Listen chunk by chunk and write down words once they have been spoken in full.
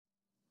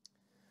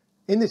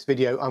In this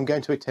video, I'm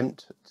going to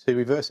attempt to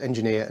reverse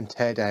engineer and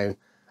tear down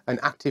an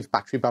active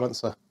battery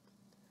balancer.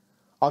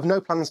 I've no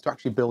plans to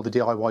actually build a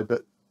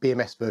DIY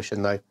BMS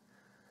version though,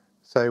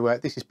 so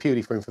this is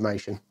purely for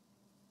information.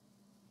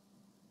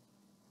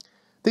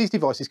 These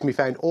devices can be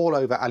found all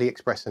over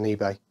AliExpress and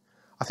eBay.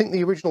 I think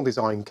the original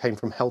design came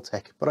from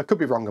Heltec, but I could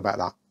be wrong about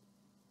that.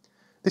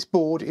 This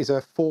board is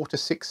a 4 to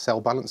 6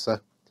 cell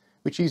balancer,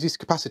 which uses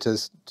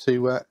capacitors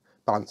to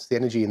balance the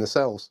energy in the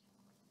cells.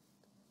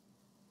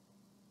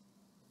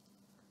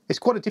 It's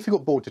quite a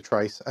difficult board to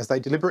trace as they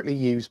deliberately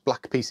use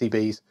black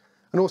PCBs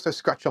and also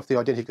scratch off the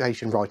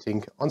identification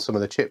writing on some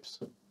of the chips.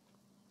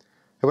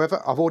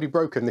 However, I've already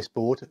broken this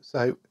board,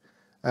 so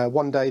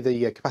one day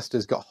the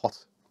capacitors got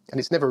hot and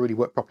it's never really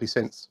worked properly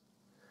since.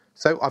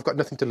 So I've got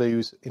nothing to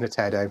lose in a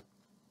teardown.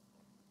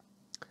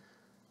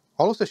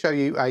 I'll also show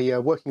you a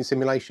working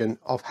simulation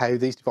of how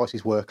these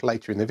devices work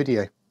later in the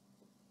video.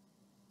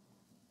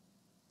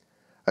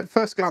 At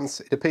first glance,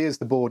 it appears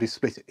the board is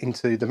split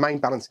into the main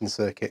balancing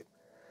circuit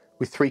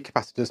with 3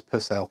 capacitors per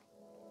cell,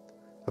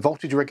 a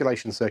voltage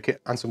regulation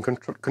circuit and some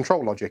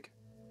control logic.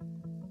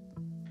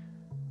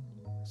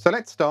 So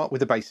let's start with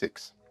the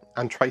basics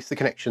and trace the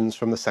connections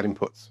from the cell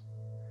inputs.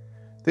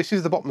 This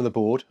is the bottom of the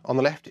board. On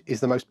the left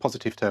is the most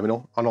positive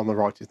terminal and on the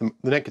right is the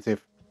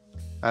negative,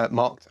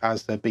 marked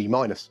as the B-.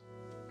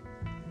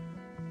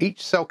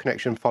 Each cell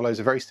connection follows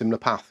a very similar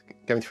path,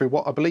 going through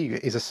what I believe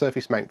is a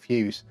surface mount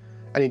fuse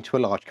and into a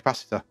large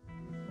capacitor.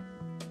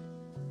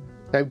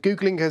 Now,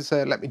 Googling has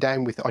let me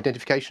down with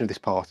identification of this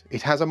part.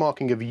 It has a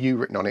marking of U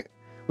written on it,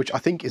 which I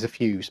think is a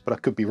fuse, but I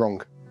could be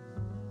wrong.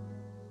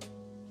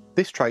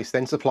 This trace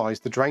then supplies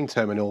the drain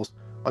terminals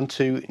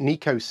onto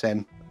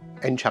NicoSem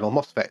N-channel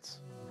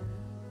MOSFETs.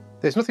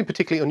 There's nothing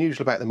particularly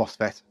unusual about the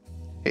MOSFET.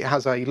 It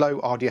has a low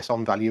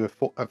RDS-on value of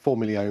 4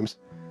 milliohms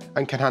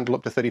and can handle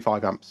up to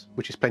 35 amps,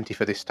 which is plenty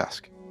for this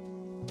task.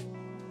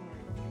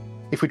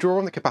 If we draw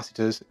on the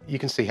capacitors, you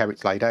can see how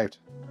it's laid out.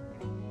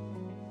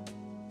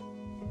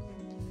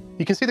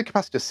 You can see the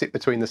capacitors sit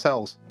between the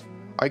cells.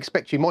 I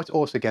expect you might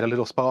also get a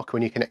little spark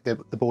when you connect the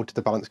board to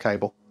the balance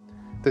cable.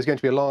 There's going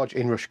to be a large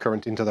inrush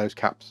current into those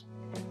caps.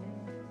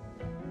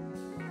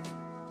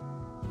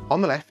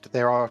 On the left,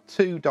 there are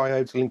 2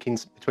 diodes linking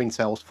between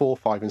cells 4,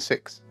 5 and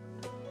 6.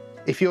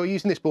 If you're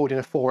using this board in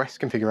a 4S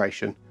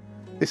configuration,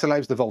 this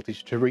allows the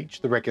voltage to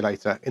reach the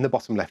regulator in the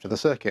bottom left of the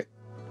circuit.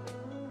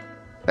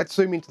 Let's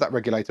zoom into that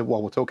regulator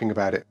while we're talking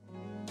about it.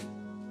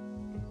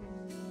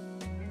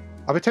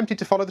 I've attempted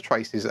to follow the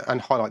traces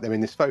and highlight them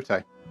in this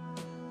photo.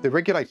 The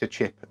regulator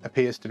chip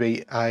appears to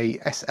be a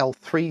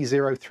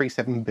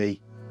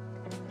SL3037B.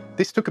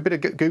 This took a bit of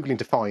googling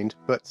to find,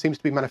 but seems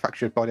to be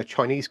manufactured by a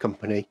Chinese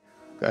company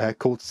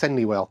called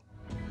Senliwell.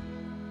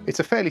 It's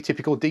a fairly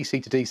typical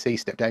DC to DC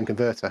step-down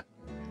converter.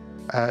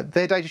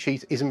 Their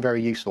datasheet isn't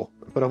very useful,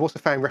 but I've also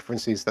found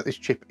references that this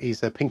chip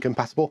is pin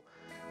compatible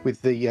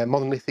with the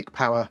monolithic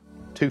power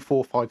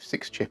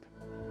 2456 chip,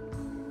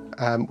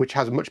 which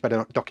has a much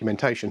better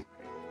documentation.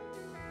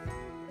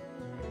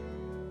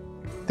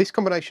 This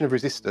combination of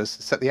resistors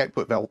set the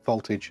output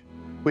voltage,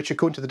 which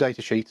according to the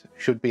datasheet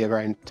should be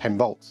around 10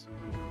 volts.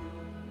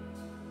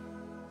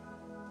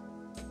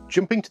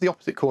 Jumping to the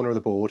opposite corner of the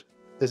board,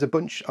 there's a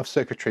bunch of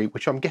circuitry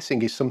which I'm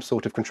guessing is some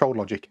sort of control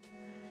logic.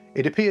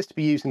 It appears to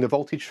be using the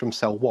voltage from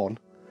cell 1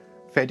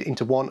 fed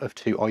into one of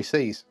 2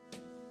 ICs.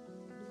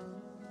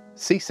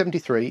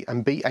 C73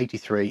 and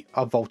B83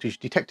 are voltage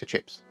detector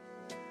chips.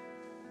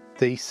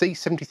 The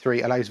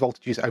C73 allows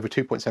voltages over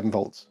 2.7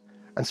 volts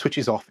and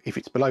switches off if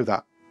it's below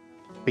that.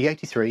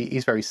 B83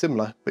 is very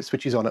similar, but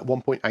switches on at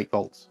 1.8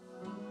 volts.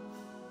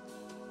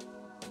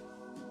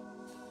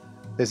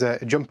 There's a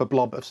jumper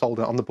blob of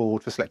solder on the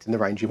board for selecting the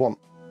range you want.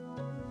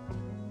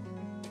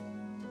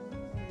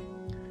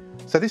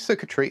 So this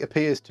circuitry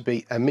appears to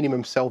be a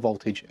minimum cell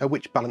voltage at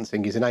which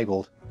balancing is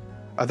enabled,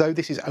 although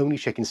this is only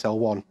checking cell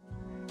 1.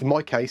 In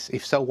my case,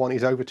 if cell 1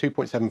 is over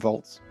 2.7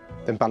 volts,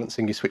 then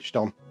balancing is switched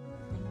on.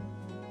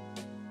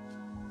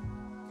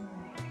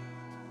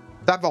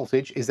 That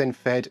voltage is then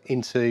fed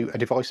into a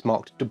device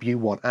marked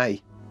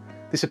W1A.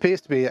 This appears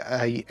to be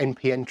a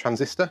NPN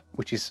transistor,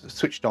 which is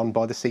switched on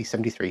by the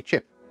C73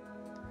 chip.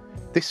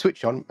 This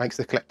switch on makes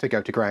the collector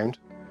go to ground,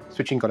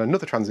 switching on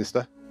another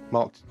transistor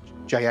marked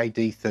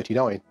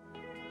JAD39.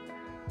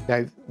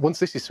 Now, once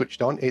this is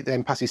switched on, it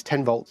then passes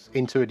 10 volts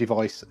into a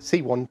device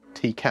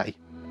C1TK,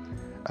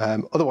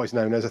 otherwise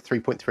known as a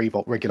 3.3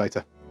 volt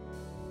regulator.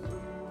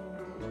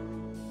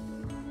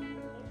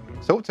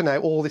 So up to now,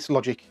 all this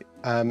logic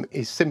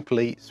is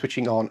simply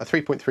switching on a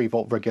 3.3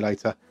 volt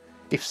regulator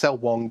if cell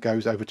 1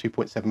 goes over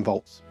 2.7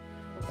 volts.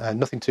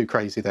 Nothing too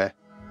crazy there.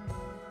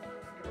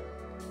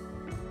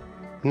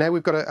 Now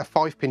we've got a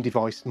 5-pin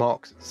device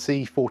marked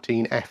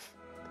C14F,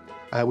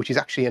 which is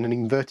actually an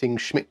inverting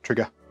Schmitt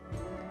trigger.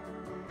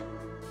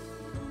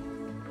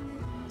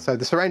 So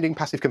the surrounding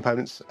passive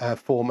components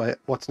form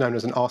what's known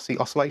as an RC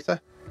oscillator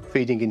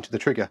feeding into the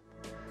trigger.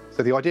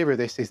 So the idea of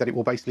this is that it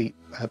will basically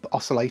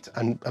oscillate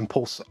and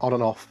pulse on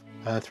and off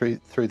through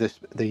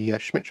the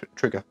Schmitt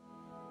trigger.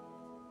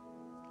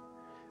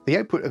 The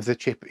output of the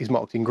chip is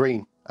marked in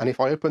green, and if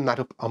I open that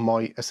up on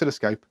my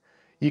oscilloscope,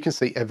 you can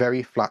see a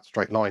very flat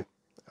straight line,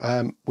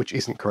 which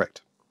isn't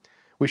correct.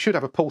 We should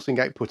have a pulsing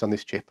output on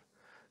this chip,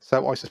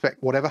 so I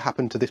suspect whatever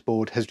happened to this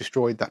board has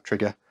destroyed that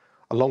trigger,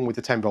 along with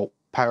the 10-volt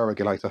power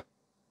regulator.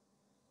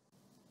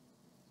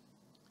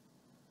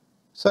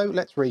 So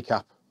let's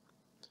recap.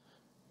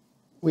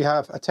 We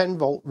have a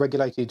 10-volt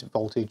regulated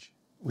voltage,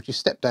 which is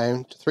stepped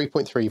down to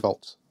 3.3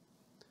 volts,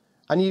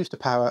 and used to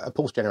power a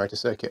pulse generator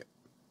circuit.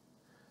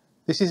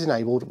 This is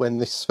enabled when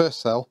this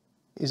first cell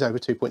is over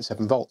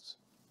 2.7 volts.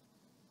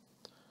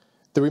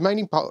 The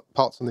remaining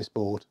parts on this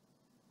board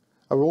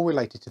are all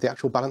related to the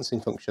actual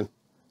balancing function,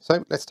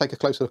 so let's take a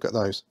closer look at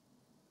those.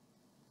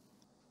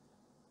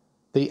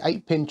 The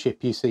 8-pin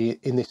chip you see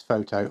in this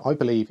photo, I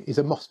believe, is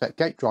a MOSFET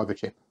gate driver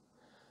chip.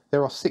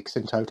 There are 6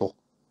 in total.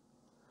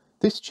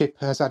 This chip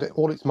has had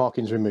all its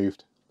markings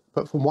removed,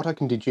 but from what I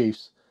can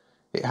deduce,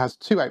 it has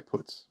 2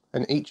 outputs,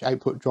 and each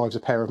output drives a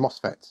pair of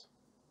MOSFETs.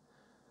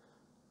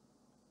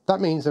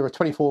 That means there are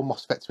 24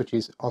 MOSFET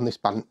switches on this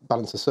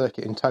balancer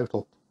circuit in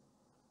total.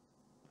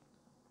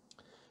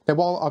 Now,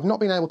 while I've not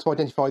been able to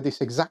identify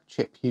this exact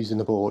chip used in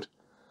the board,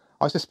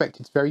 I suspect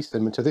it's very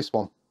similar to this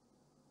one.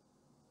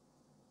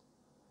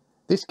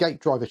 This gate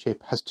driver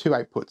chip has 2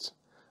 outputs,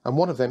 and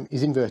one of them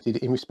is inverted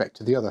in respect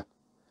to the other.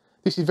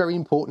 This is very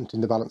important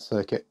in the balance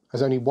circuit,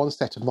 as only one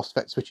set of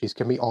MOSFET switches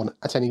can be on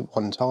at any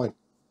one time.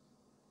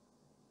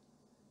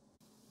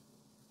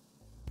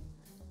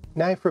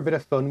 Now for a bit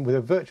of fun with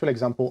a virtual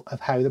example of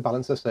how the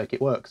balancer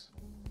circuit works.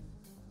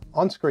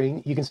 On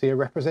screen you can see a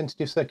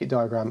representative circuit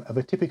diagram of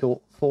a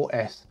typical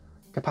 4S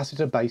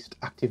capacitor-based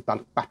active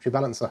battery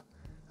balancer.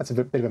 That's a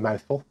bit of a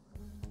mouthful.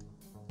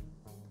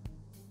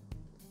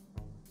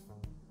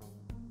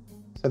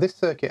 So this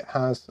circuit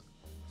has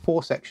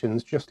 4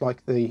 sections, just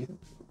like the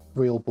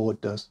real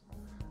board does.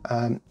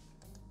 I'm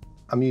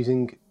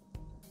using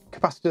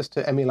capacitors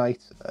to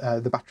emulate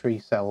the battery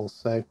cells.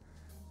 So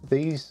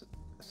these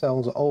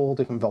cells are all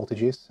different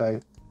voltages. So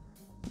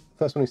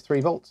first one is 3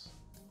 volts,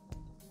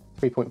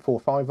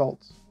 3.45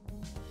 volts,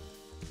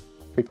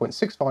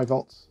 3.65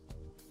 volts,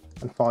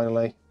 and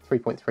finally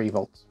 3.3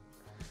 volts.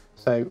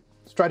 So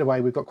straight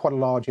away we've got quite a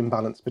large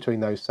imbalance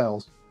between those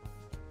cells.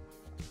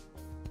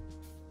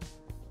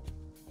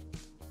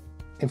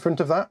 In front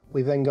of that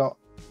we've then got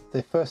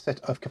the first set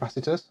of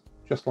capacitors,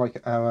 just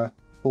like our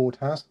board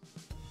has,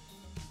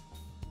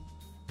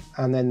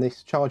 and then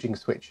this charging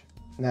switch.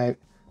 Now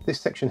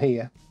this section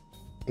here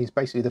is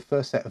basically the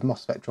first set of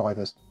MOSFET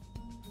drivers,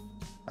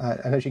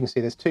 and as you can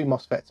see there's 2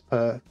 MOSFETs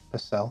per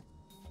cell.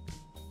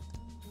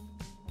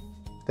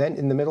 Then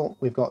in the middle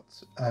we've got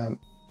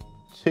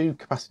 2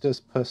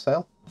 capacitors per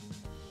cell.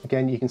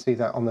 Again, you can see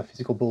that on the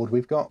physical board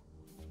we've got.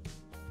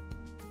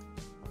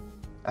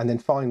 And then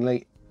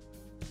finally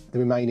the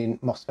remaining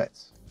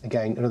MOSFETs,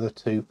 again another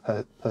 2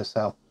 per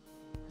cell.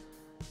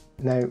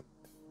 Now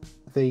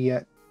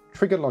the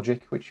trigger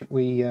logic which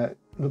we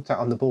looked at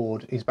on the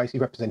board is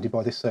basically represented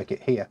by this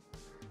circuit here.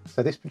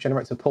 So this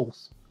generates a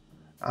pulse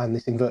and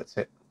this inverts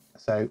it.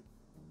 So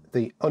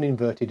the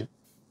uninverted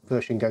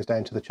version goes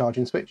down to the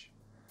charging switch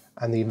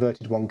and the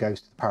inverted one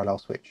goes to the parallel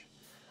switch.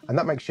 And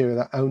that makes sure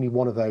that only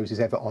one of those is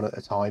ever on at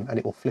a time, and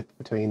it will flip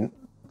between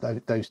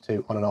those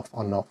 2 on and off,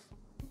 on and off.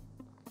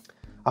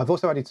 I've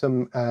also added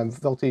some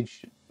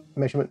voltage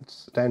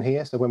measurements down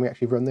here, so when we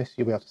actually run this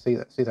you'll be able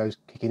to see those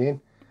kicking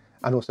in,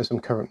 and also some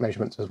current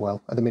measurements as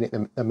well. At the minute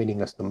they're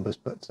meaningless numbers,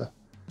 but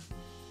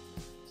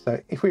so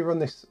if we run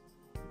this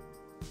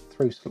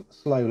through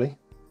slowly,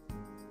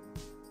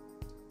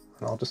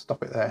 and I'll just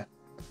stop it there.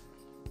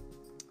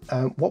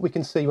 What we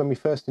can see when we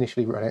first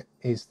initially run it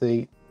is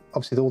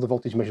obviously all the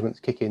voltage measurements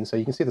kick in, so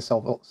you can see the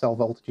cell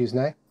voltages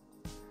now,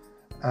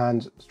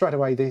 and straight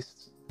away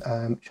this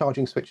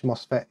charging switch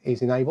MOSFET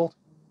is enabled.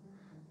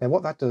 Now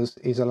what that does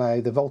is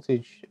allow the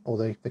voltage or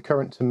the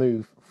current to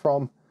move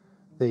from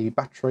the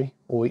battery,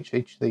 or each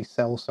of these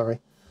cells, sorry,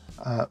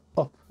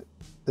 up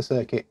the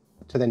circuit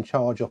to then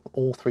charge up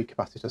all 3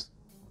 capacitors,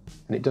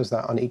 and it does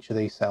that on each of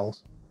these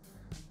cells.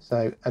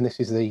 So, and this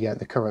is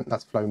the current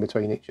that's flowing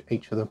between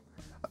each of them.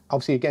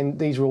 Obviously, again,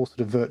 these are all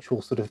sort of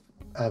virtual sort of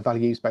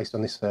values based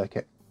on this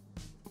circuit.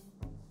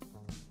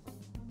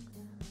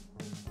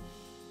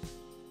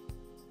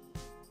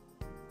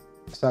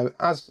 So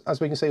as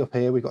we can see up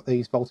here, we've got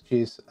these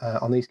voltages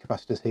on these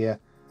capacitors here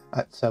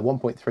at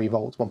 1.3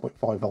 volts,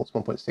 1.5 volts,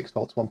 1.6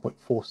 volts,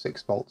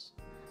 1.46 volts,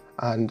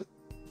 and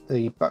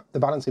the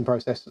balancing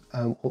process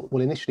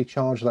will initially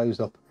charge those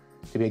up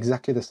to be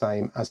exactly the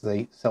same as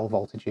the cell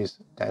voltages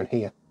down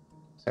here.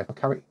 So if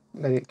I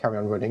let it carry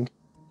on running,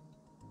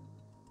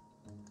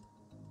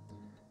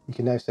 you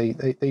can now see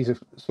these are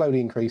slowly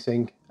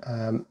increasing,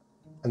 and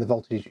the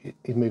voltage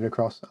is moving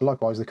across.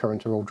 Likewise, the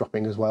current are all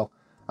dropping as well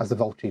as the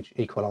voltage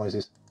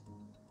equalises.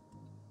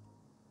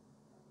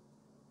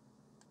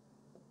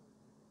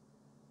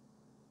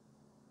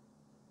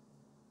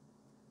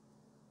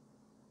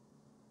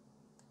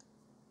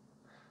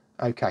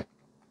 Okay,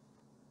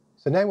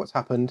 so now what's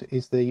happened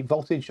is the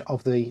voltage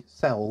of the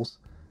cells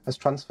has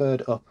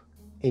transferred up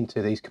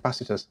into these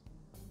capacitors.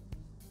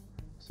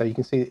 So you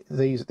can see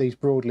these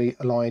broadly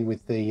align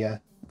with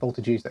the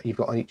voltages that you've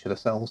got on each of the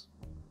cells.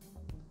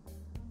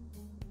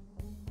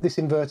 This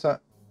inverter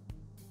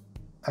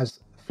has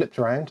flipped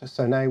around,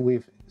 so now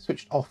we've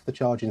switched off the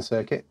charging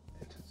circuit.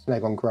 It's now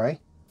gone grey,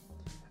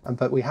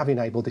 but we have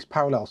enabled this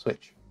parallel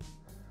switch.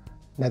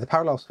 Now the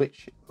parallel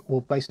switch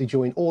will basically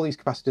join all these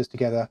capacitors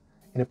together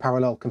in a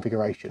parallel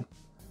configuration,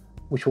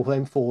 which will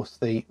then force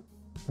the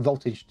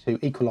voltage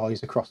to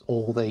equalise across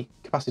all the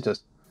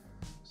capacitors.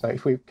 So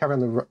if we carry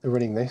on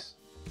running this,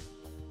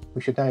 we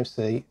should now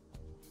see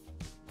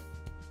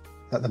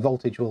that the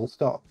voltage will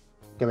start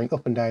going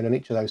up and down on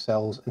each of those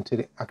cells until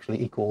it actually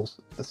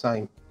equals the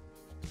same.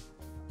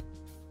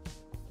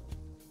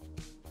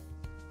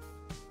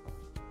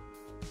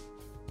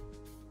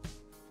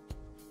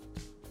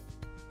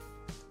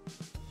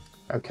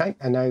 Okay,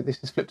 and now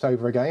this is flipped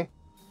over again.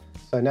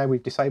 So now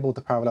we've disabled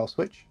the parallel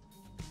switch.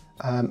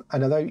 And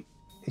although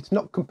it's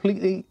not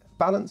completely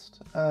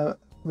balanced with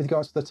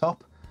regards to the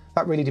top,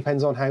 that really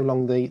depends on how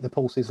long the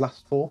pulses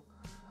last for.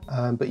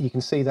 But you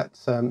can see that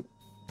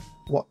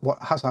what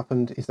has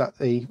happened is that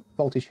the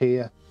voltage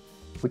here,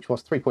 which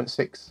was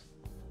 3.6,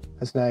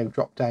 has now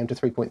dropped down to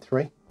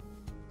 3.3.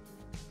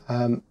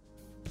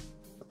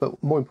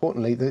 But more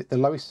importantly, the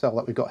lowest cell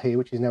that we've got here,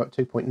 which is now at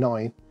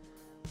 2.9,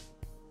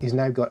 is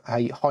now got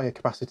a higher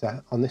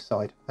capacitor on this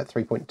side at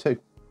 3.2.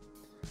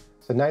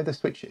 So now the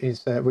switch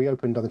is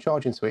reopened on the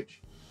charging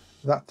switch,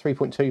 that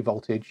 3.2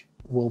 voltage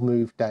will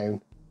move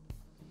down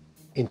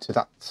into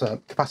that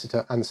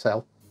capacitor and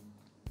cell,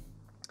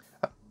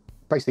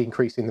 basically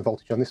increasing the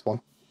voltage on this one,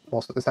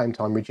 whilst at the same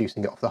time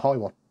reducing it off the high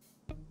one.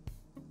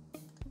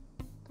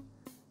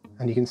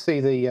 And you can see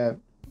the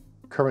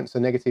currents are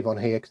negative on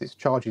here because it's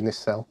charging this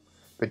cell,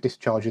 but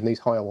discharging these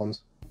higher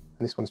ones,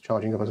 and this one's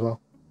charging up as well.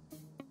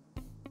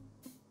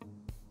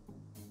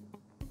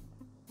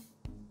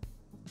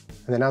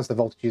 And then as the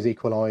voltages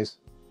equalise,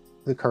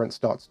 the current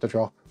starts to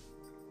drop.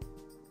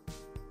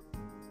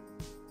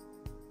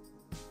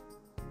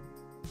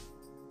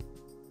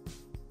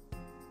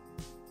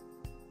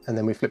 And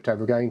then we flipped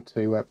over again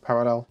to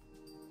parallel.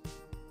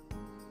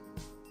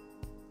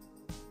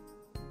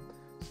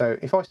 So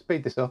if I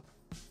speed this up,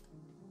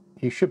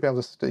 you should be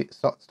able to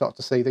start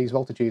to see these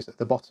voltages at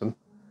the bottom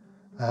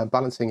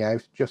balancing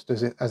out just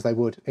as they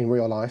would in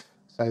real life.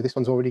 So this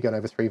one's already gone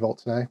over 3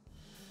 volts now.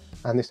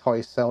 And this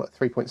highest cell at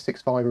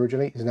 3.65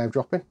 originally is now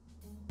dropping.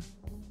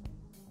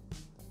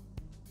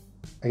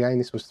 Again,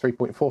 this was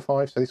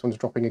 3.45, so this one's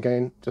dropping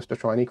again just to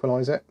try and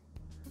equalise it.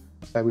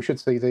 So we should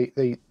see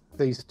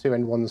these two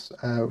end ones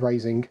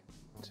raising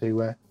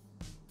to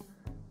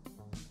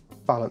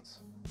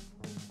balance.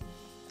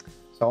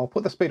 So I'll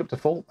put the speed up to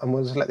full and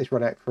we'll just let this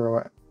run out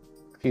for a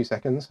few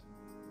seconds.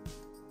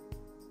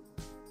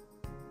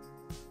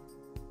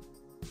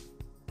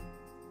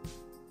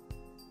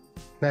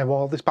 Now,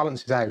 while this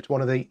balances out, one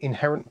of the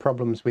inherent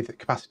problems with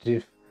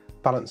capacitive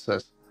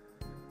balancers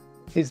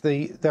is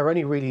they're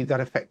only really that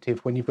effective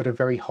when you've got a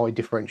very high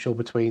differential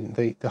between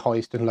the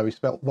highest and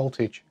lowest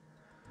voltage.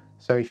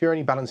 So if you're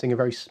only balancing a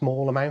very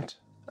small amount,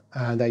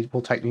 they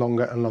will take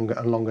longer and longer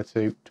and longer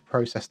to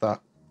process that.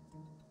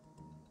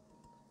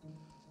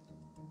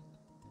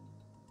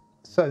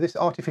 So this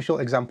artificial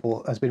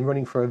example has been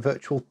running for a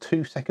virtual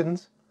 2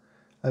 seconds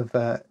of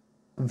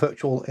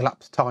virtual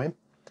elapsed time.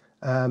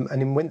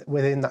 And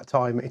within that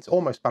time, it's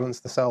almost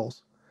balanced the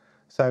cells.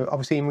 So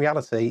obviously, in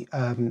reality,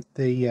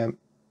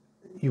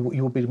 you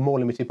will be more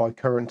limited by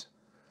current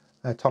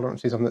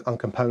tolerances on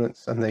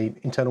components and the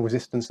internal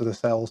resistance of the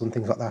cells and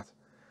things like that.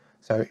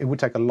 So it would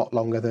take a lot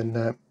longer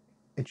than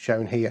it's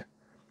shown here.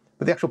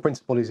 But the actual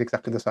principle is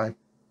exactly the same.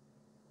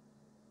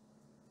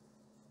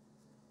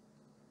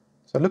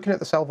 So looking at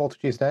the cell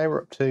voltages now,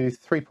 we're up to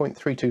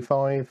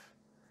 3.325,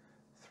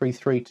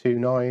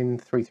 3329,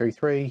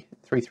 333,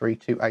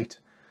 3328.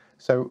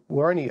 So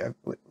we're only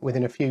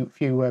within a few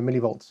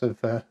millivolts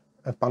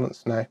of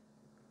balance now.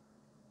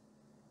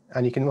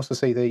 And you can also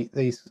see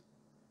these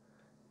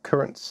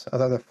currents,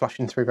 although they're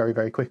flashing through very,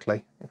 very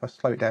quickly. If I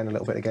slow it down a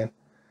little bit again,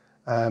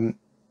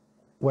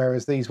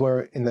 whereas these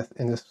were in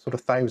the sort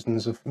of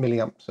thousands of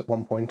milliamps at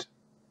one point,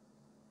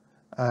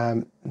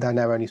 they're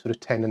now only sort of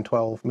 10 and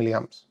 12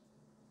 milliamps.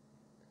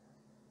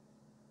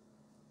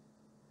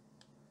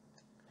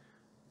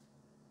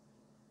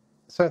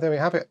 So there we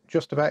have it,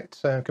 just about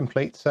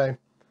complete. So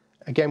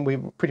again, we're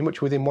pretty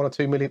much within 1 or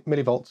 2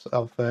 millivolts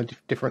of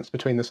difference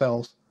between the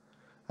cells.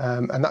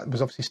 And that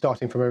was obviously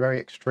starting from a very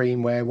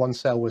extreme where one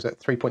cell was at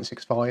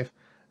 3.65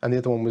 and the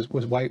other one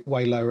was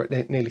way lower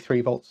at nearly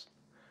 3 volts.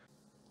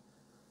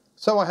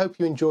 So I hope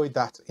you enjoyed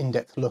that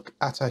in-depth look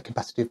at a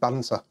capacitive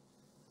balancer.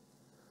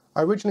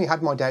 I originally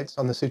had my doubts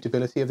on the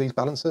suitability of these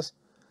balancers.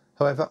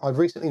 However, I've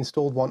recently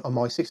installed one on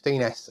my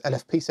 16S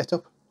LFP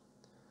setup.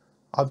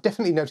 I've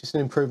definitely noticed an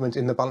improvement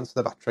in the balance of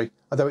the battery,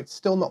 although it's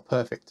still not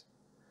perfect.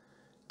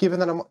 Given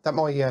that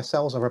my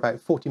cells are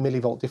about 40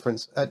 millivolt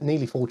difference at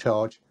nearly full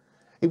charge,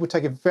 it would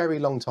take a very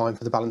long time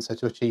for the balancer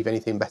to achieve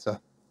anything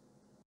better.